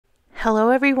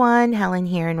Hello everyone, Helen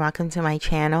here and welcome to my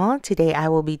channel. Today I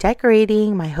will be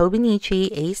decorating my Hobonichi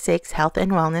A6 Health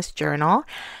and Wellness Journal.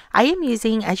 I am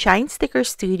using a Shine Sticker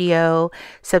Studio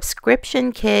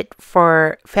subscription kit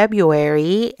for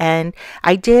February, and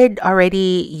I did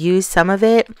already use some of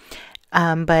it,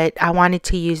 but I wanted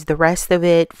to use the rest of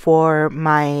it for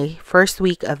my first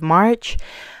week of March.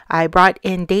 I brought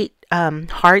in date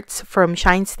hearts from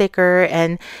Shine Sticker,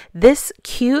 and this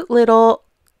cute little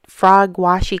frog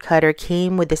washi cutter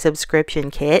came with the subscription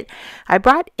kit. I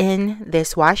brought in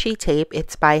this washi tape.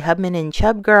 It's by Hubman and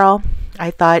Chub Girl.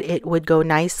 I thought it would go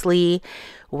nicely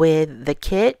with the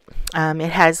kit.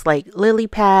 It has like lily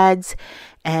pads,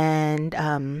 and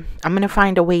I'm gonna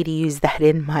find a way to use that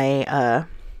in my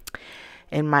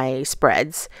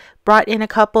spreads. Brought in a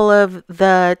couple of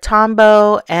the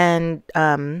Tombow and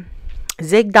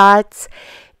Zig Dots,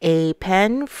 a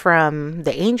pen from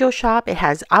the Angel Shop. It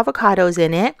has avocados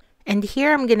in it. And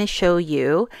here I'm going to show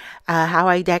you how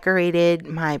I decorated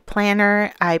my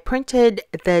planner. I printed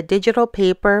the digital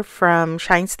paper from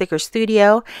Shine Sticker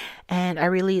Studio, and I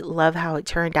really love how it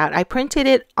turned out. I printed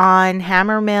it on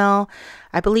hammer mill.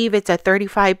 I believe it's a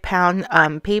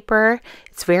 35-pound paper.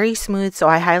 It's very smooth, so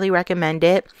I highly recommend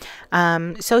it.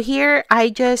 So here I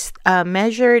just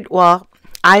eyeballed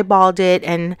it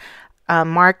and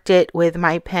marked it with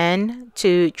my pen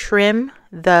to trim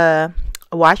the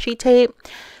washi tape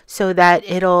so that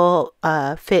it'll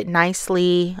fit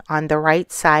nicely on the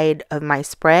right side of my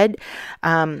spread.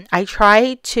 I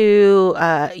try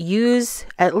to use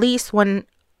at least one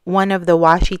of the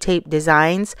washi tape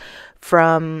designs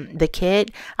from the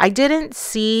kit. I didn't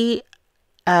see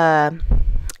a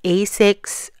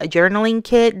A6 journaling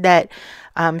kit that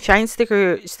Shine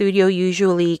Sticker Studio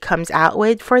usually comes out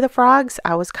with for the frogs.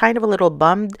 I was kind of a little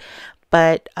bummed,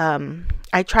 but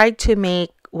I tried to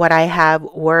make what I have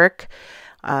work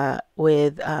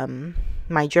with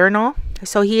my journal.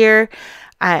 So here,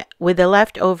 with the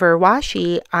leftover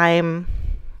washi, I'm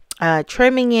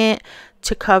trimming it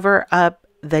to cover up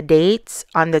the dates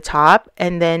on the top,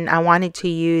 and then I wanted to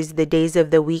use the days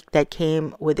of the week that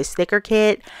came with the sticker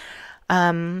kit.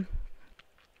 I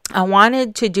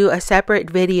wanted to do a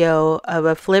separate video of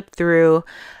a flip through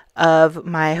of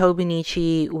my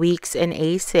Hobonichi weeks in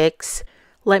A6.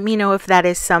 Let me know if that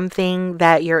is something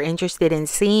that you're interested in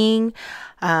seeing.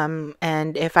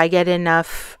 And if I get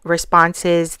enough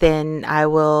responses, then I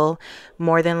will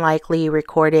more than likely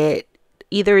record it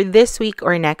either this week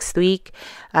or next week.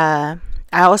 I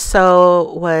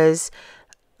also was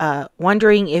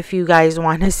wondering if you guys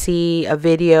want to see a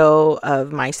video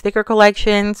of my sticker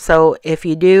collection. So if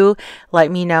you do, let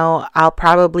me know. I'll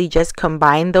probably just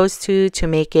combine those two to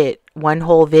make it one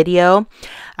whole video,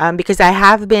 because I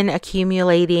have been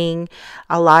accumulating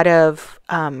a lot of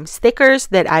stickers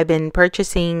that I've been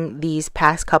purchasing these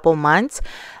past couple months.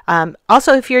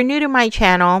 Also, if you're new to my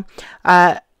channel,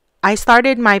 I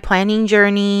started my planning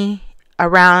journey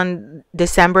around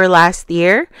December last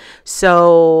year,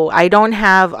 so I don't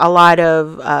have a lot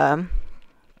of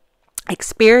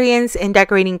experience in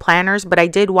decorating planners, but I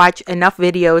did watch enough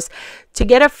videos to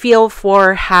get a feel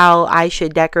for how I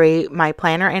should decorate my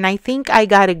planner, and I think I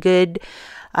got a good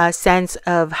sense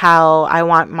of how I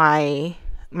want my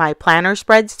planner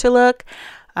spreads to look.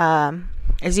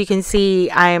 As you can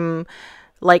see, I'm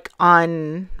like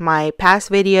on my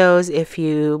past videos. If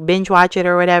you binge watch it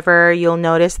or whatever, you'll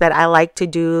notice that I like to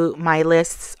do my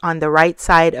lists on the right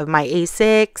side of my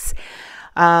A6.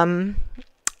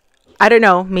 I don't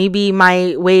know, maybe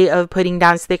my way of putting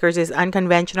down stickers is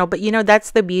unconventional, but you know,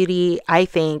 that's the beauty, I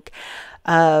think,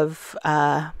 of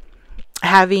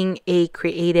having a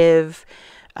creative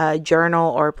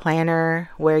journal or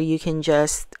planner where you can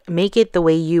just make it the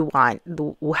way you want,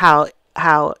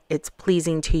 how it's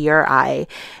pleasing to your eye.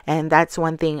 And that's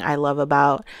one thing I love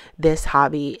about this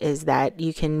hobby, is that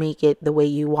you can make it the way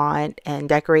you want and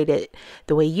decorate it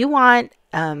the way you want.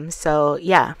 So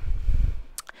yeah.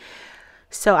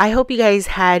 So I hope you guys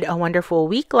had a wonderful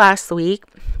week last week.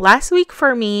 Last week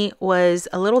for me was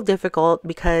a little difficult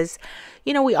because,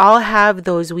 you know, we all have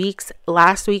those weeks.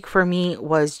 Last week for me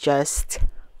was just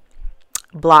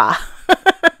blah.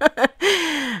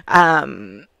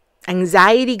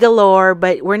 Anxiety galore,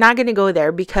 but we're not going to go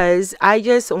there because I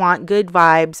just want good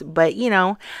vibes. But, you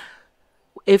know,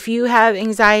 if you have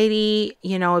anxiety,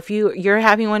 you know, if you're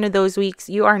having one of those weeks,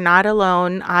 you are not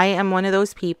alone. I am one of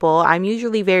those people. I'm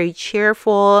usually very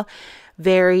cheerful,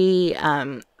 very,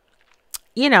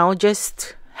 you know,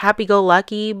 just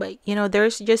happy-go-lucky. But, you know,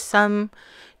 there's just some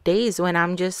days when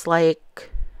I'm just like,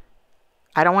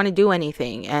 I don't want to do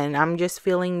anything, and I'm just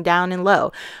feeling down and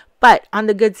low. But on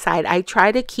the good side, I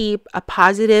try to keep a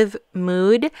positive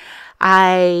mood.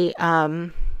 I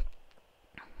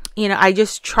you know, I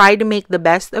just try to make the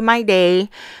best of my day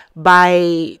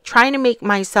by trying to make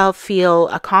myself feel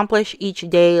accomplished each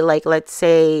day. Like, let's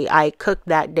say I cooked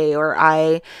that day, or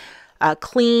I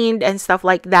cleaned and stuff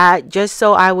like that, just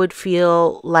so I would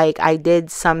feel like I did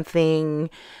something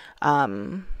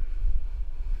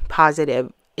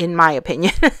positive, in my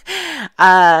opinion.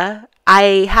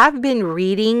 I have been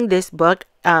reading this book.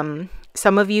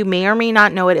 Some of you may or may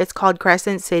not know it. It's called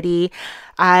Crescent City.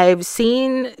 I've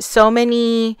seen so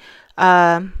many,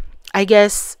 I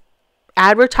guess,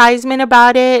 advertisement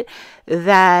about it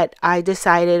that I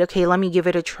decided, okay, let me give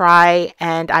it a try.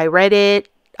 And I read it,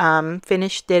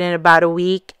 finished it in about a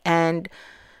week. And,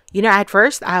 you know, at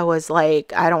first I was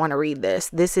like, I don't want to read this.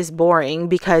 This is boring,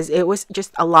 because it was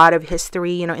just a lot of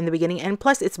history, you know, in the beginning. And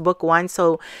plus it's book one.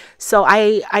 So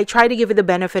I try to give it the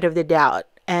benefit of the doubt.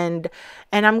 And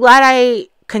I'm glad I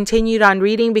continued on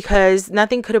reading, because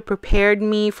nothing could have prepared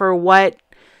me for what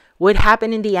would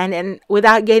happen in the end. And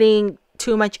without getting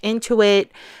too much into it,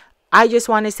 I just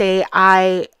want to say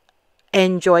I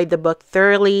enjoyed the book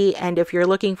thoroughly. And if you're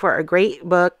looking for a great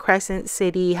book, Crescent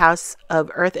City, House of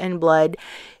Earth and Blood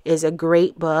is a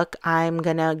great book. I'm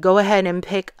gonna go ahead and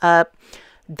pick up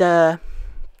the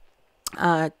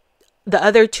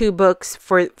other two books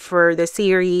for the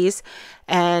series,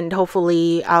 and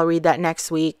hopefully I'll read that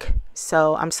next week.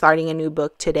 So I'm starting a new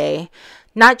book today.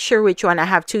 Not sure which one. I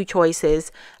have two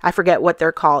choices. I forget what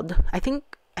they're called. I think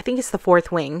it's The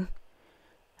Fourth Wing.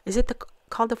 Is it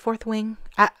called The Fourth Wing?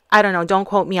 I don't know. Don't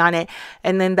quote me on it.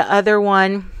 And then the other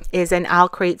one is an Al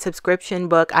Crate subscription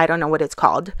book. I don't know what it's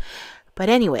called. But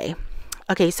anyway,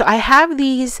 okay, so I have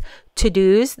these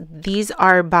to-dos. These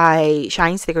are by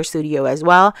Shine Sticker Studio as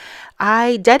well.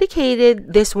 I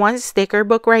dedicated this one sticker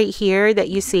book right here that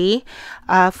you see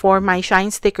for my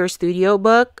Shine Sticker Studio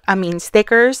book. I mean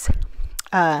stickers.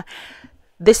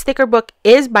 This sticker book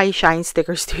is by Shine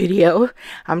Sticker Studio.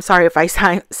 I'm sorry if I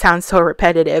sound so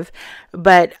repetitive,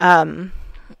 but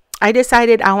I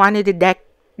decided I wanted to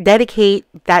dedicate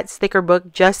that sticker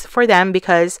book just for them,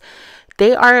 because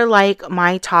they are like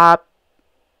my top,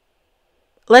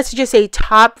 let's just say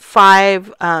top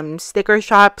 5 sticker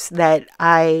shops that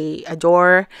I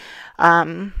adore.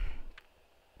 The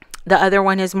other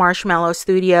one is Marshmallow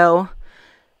Studio.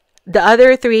 The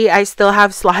other 3 I still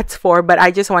have slots for, but I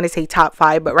just want to say top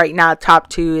 5. But right now, top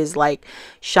 2 is like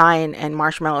Shine and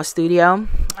Marshmallow Studio.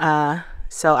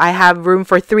 So I have room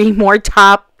for 3 more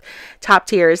top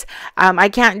tiers. I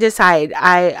can't decide.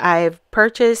 I've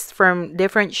purchased from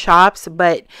different shops,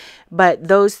 but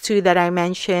those 2 that I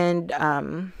mentioned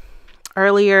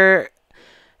earlier,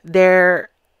 they're,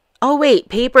 oh wait,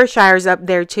 Paper Shire's up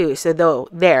there too. So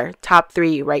they're top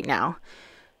 3 right now.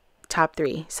 Top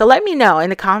 3. So let me know in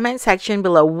the comment section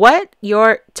below what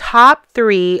your top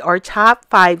 3 or top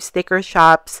 5 sticker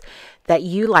shops that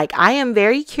you like. I am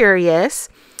very curious.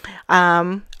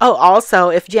 Oh, also,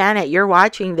 if Janet, you're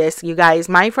watching this, you guys,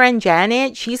 my friend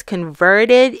Janet, she's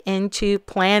converted into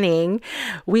planning.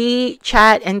 We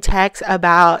chat and text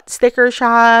about sticker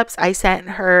shops. I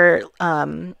sent her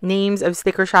names of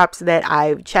sticker shops that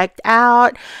I've checked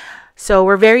out. So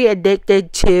we're very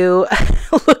addicted to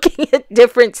looking at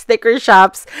different sticker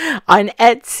shops on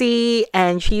Etsy,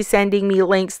 and she's sending me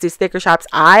links to sticker shops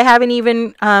I haven't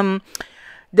even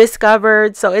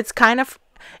discovered. So it's kind of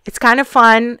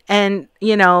fun, and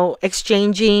you know,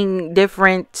 exchanging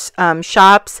different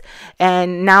shops.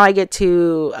 And now I get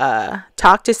to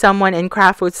talk to someone and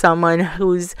craft with someone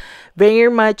who's very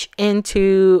much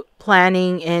into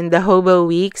planning in the Hobo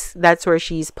Weeks. That's where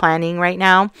she's planning right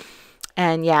now.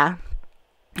 And yeah.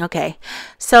 Okay,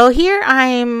 so here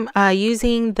I'm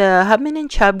using the Hubman and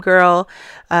Chub Girl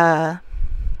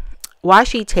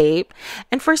washi tape,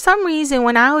 and for some reason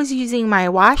when I was using my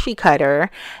washi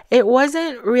cutter, it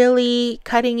wasn't really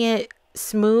cutting it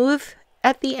smooth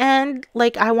at the end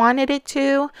like I wanted it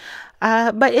to.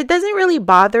 But it doesn't really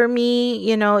bother me,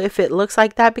 you know, if it looks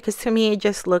like that, because to me it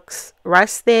just looks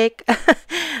rustic.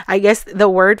 I guess the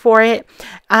word for it.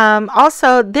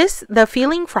 Also, the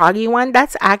Feeling Froggy one,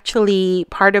 that's actually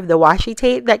part of the washi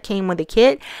tape that came with the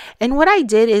kit. And what I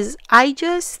did is I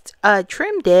just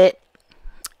trimmed it,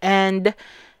 and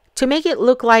to make it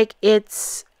look like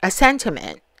it's a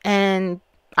sentiment, and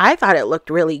I thought it looked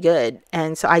really good,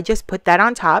 and so I just put that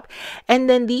on top. And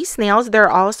then these snails,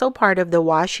 they're also part of the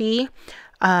washi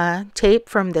tape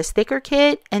from the sticker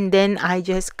kit. And then I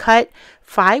just cut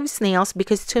 5 snails,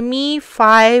 because to me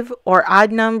 5 or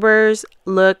odd numbers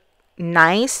look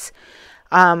nice,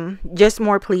 just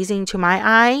more pleasing to my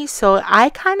eye. So I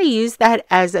kind of use that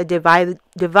as a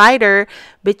divider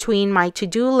between my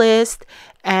to-do list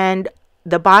and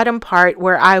the bottom part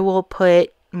where I will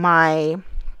put my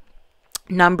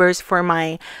numbers for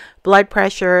my blood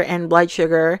pressure and blood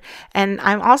sugar. And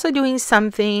I'm also doing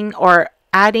something, or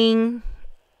adding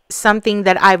something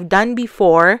that I've done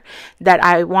before that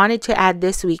I wanted to add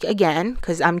this week again,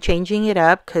 because I'm changing it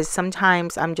up, because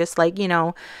sometimes I'm just like,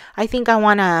 I think I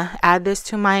want to add this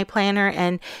to my planner,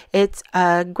 and it's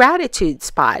a gratitude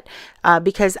spot,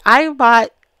 because I bought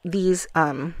these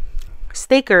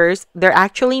stickers. They're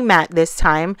actually matte this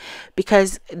time,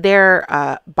 because they're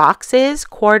boxes,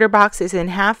 quarter boxes and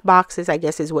half boxes, I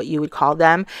guess is what you would call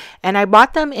them. And I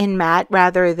bought them in matte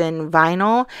rather than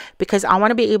vinyl, because I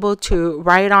want to be able to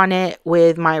write on it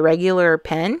with my regular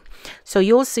pen. So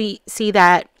you'll see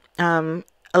that a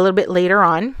little bit later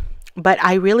on. But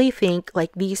I really think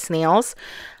like these snails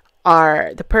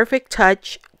are the perfect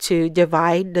touch to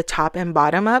divide the top and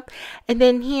bottom up. And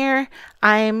then here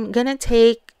I'm gonna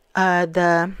take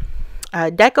the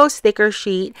deco sticker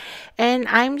sheet, and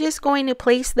I'm just going to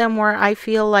place them where I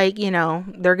feel like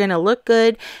they're gonna look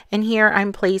good. And here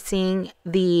I'm placing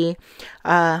the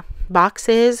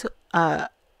boxes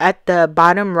at the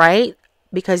bottom right,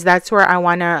 because that's where I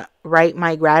want to write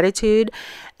my gratitude.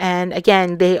 And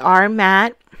again, they are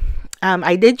matte.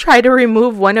 I did try to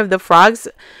remove one of the frogs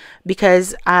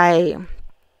because I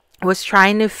was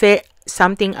trying to fit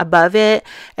something above it,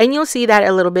 and you'll see that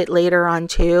a little bit later on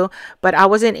too, but I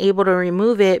wasn't able to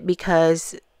remove it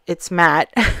because it's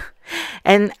matte.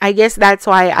 And I guess that's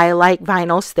why I like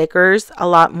vinyl stickers a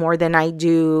lot more than I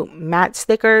do matte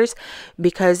stickers,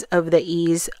 because of the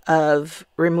ease of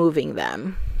removing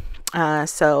them.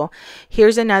 So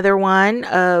here's another one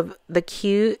of the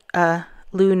cute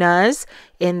Lunas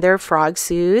in their frog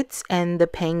suits, and the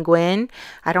penguin.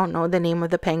 I don't know the name of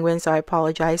the penguin, so I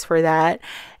apologize for that.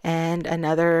 And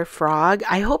another frog.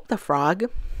 I hope the frog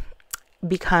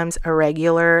becomes a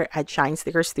regular at Shine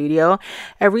Sticker Studio.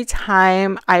 Every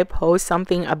time I post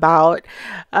something about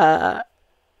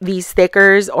these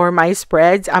stickers or my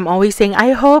spreads, I'm always saying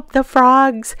I hope the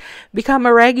frogs become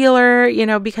a regular,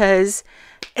 because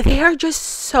they are just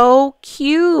so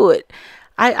cute.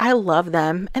 I love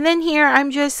them. And then here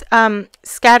I'm just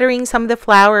scattering some of the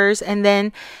flowers, and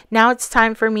then now it's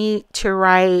time for me to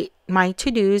write my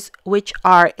to-dos, which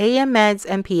are AM meds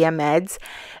and PM meds.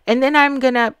 And then I'm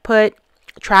gonna put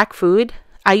track food.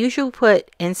 I usually put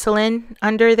insulin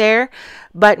under there,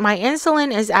 but my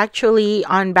insulin is actually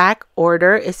on back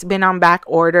order. It's been on back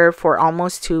order for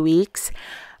almost 2 weeks.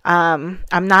 I'm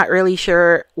not really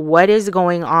sure what is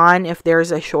going on, if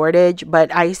there's a shortage,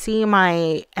 but I see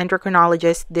my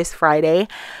endocrinologist this Friday.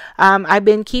 I've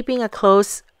been keeping a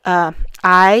close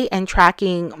eye and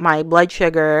tracking my blood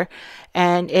sugar,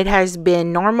 and it has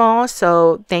been normal,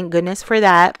 so thank goodness for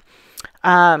that.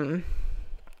 So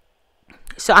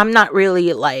I'm not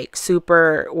really like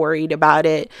super worried about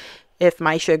it if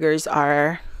my sugars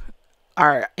are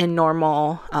in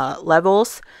normal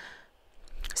levels.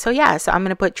 So yeah, so I'm going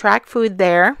to put track food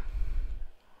there.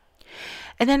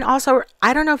 And then also,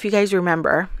 I don't know if you guys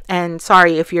remember, and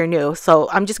sorry if you're new, so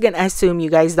I'm just going to assume you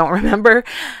guys don't remember,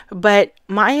 but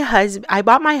I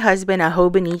bought my husband a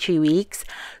Hobonichi Weeks,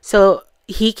 so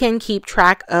he can keep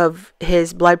track of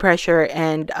his blood pressure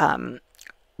and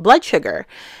blood sugar.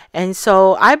 And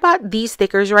so I bought these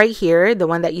stickers right here, the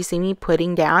one that you see me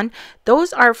putting down.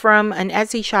 Those are from an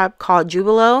Etsy shop called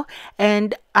Jubilo,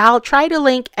 and I'll try to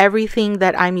link everything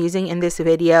that I'm using in this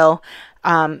video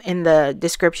in the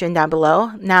description down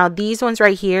below. Now these ones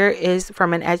right here is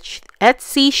from an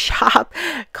Etsy shop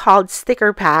called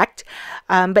Sticker Packed.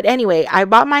 But anyway, I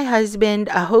bought my husband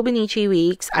a Hobonichi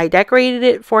Weeks. I decorated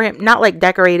it for him, not like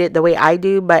decorated the way I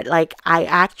do, but like I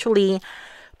actually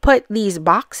put these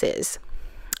boxes,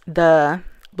 the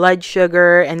blood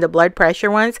sugar and the blood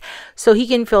pressure ones, so he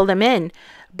can fill them in.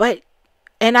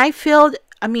 And I filled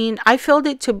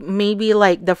it to maybe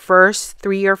like the first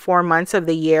 3 or 4 months of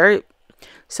the year,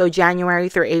 so January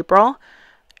through April,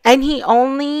 and he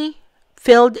only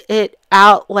filled it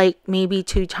out like maybe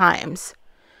 2 times,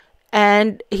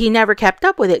 and he never kept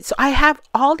up with it. So I have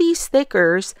all these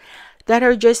stickers that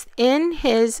are just in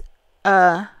his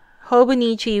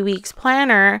Hobonichi Weeks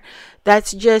planner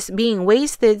that's just being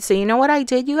wasted. So you know what I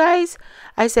did, you guys?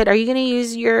 I said, are you going to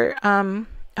use your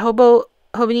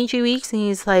Hobonichi Weeks? And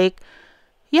he's like,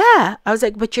 yeah. I was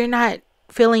like, but you're not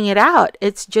filling it out.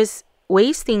 It's just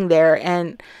wasting there.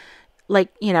 And like,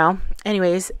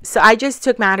 anyways, so I just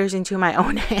took matters into my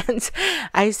own hands.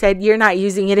 I said, you're not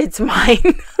using it. It's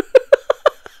mine.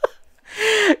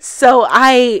 So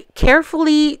I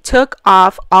carefully took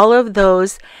off all of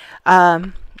those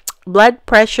blood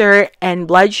pressure and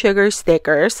blood sugar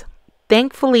stickers.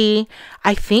 Thankfully,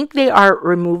 I think they are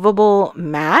removable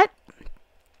matte.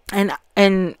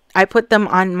 and I put them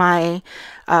on my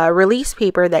release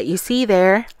paper that you see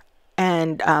there.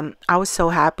 And I was so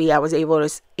happy I was able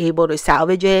to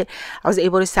salvage it. I was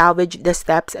able to salvage the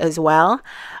steps as well.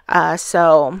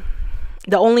 So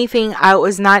the only thing I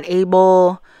was not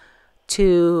able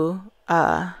to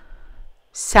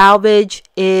salvage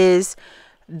is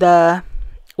the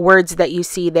words that you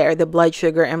see there, the blood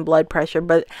sugar and blood pressure,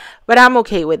 but I'm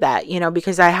okay with that, you know,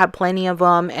 because I have plenty of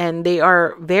them and they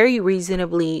are very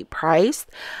reasonably priced.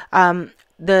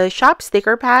 The shop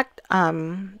sticker pack,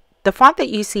 the font that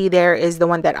you see there is the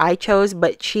one that I chose,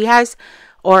 but she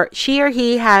or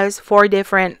he has 4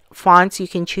 different fonts you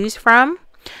can choose from.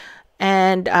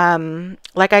 And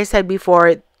like I said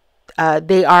before,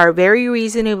 they are very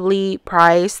reasonably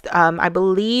priced. I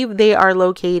believe they are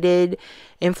located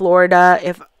in Florida.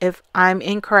 If I'm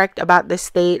incorrect about the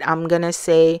state, I'm gonna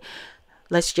say,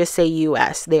 let's just say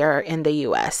US. They are in the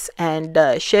US, and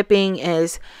shipping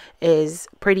is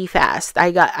pretty fast.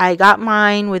 I got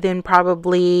mine within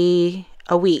probably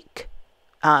a week,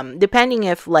 depending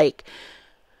if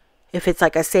it's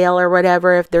like a sale or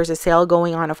whatever. If there's a sale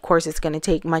going on, of course it's going to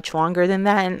take much longer than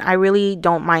that, and I really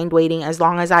don't mind waiting as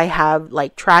long as I have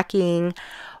like tracking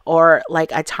or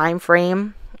like a time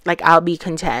frame. Like, I'll be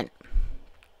content.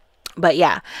 But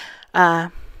yeah,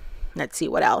 let's see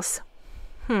what else.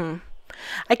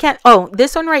 I can't. Oh,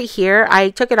 this one right here, I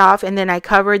took it off and then I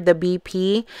covered the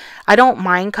BP. I don't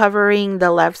mind covering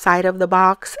the left side of the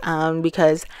box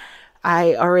because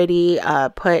I already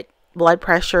put blood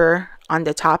pressure on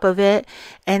the top of it.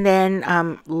 And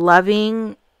then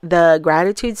loving the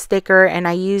gratitude sticker, and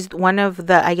I used one of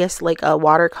the, I guess like a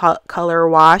watercolor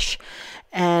wash,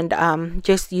 and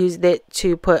just used it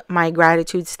to put my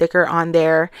gratitude sticker on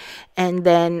there. And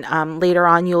then later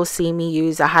on you'll see me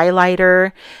use a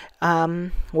highlighter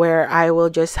where I will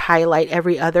just highlight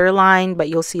every other line, but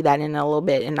you'll see that in a little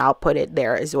bit, and I'll put it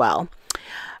there as well.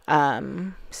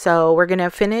 So we're gonna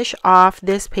finish off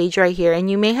this page right here, and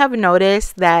you may have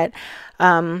noticed that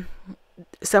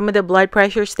some of the blood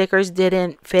pressure stickers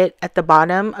didn't fit at the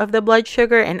bottom of the blood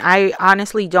sugar, and I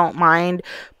honestly don't mind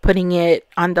putting it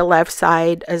on the left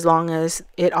side as long as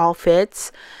it all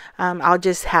fits. I'll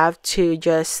just have to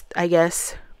I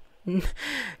guess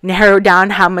narrow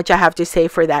down how much I have to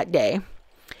save for that day.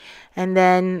 And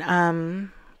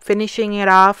then finishing it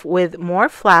off with more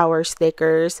flower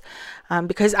stickers,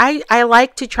 because I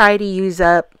like to try to use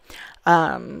up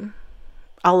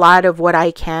a lot of what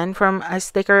I can from a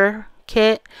sticker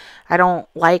kit. I don't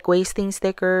like wasting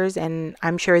stickers, and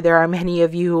I'm sure there are many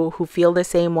of you who feel the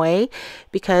same way,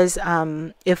 because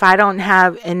if I don't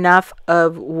have enough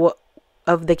of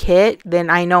the kit, then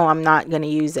I know I'm not going to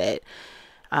use it.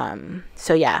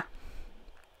 So yeah.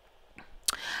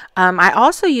 I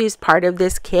also used part of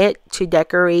this kit to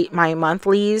decorate my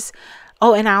monthlies.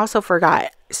 Oh, and I also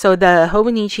forgot. So the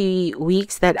Hobonichi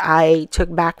weeks that I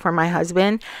took back from my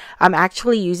husband, I'm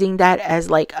actually using that as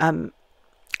like a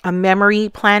memory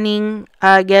planning,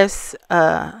 I guess,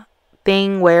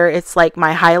 thing where it's like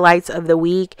my highlights of the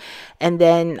week. And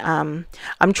then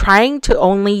I'm trying to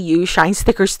only use Shine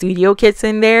Sticker Studio kits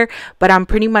in there, but I'm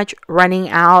pretty much running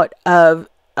out of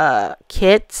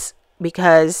kits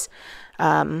because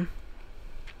of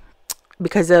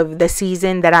the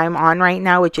season that I'm on right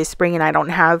now, which is spring, and I don't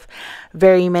have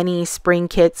very many spring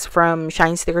kits from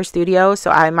Shine Sticker Studio, so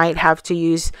I might have to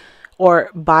use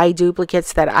or buy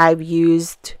duplicates that I've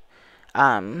used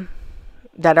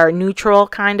that are neutral,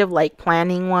 kind of like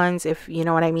planning ones, if you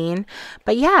know what I mean.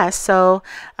 But yeah, so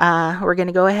we're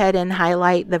gonna go ahead and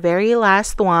highlight the very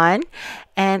last one,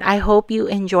 and I hope you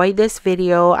enjoyed this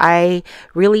video. I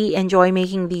really enjoy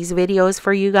making these videos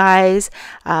for you guys.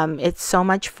 It's so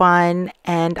much fun,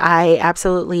 and I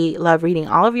absolutely love reading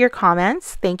all of your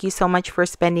comments. Thank you so much for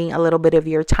spending a little bit of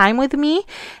your time with me,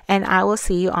 and I will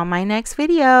see you on my next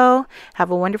video.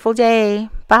 Have a wonderful day.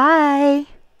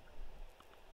 Bye.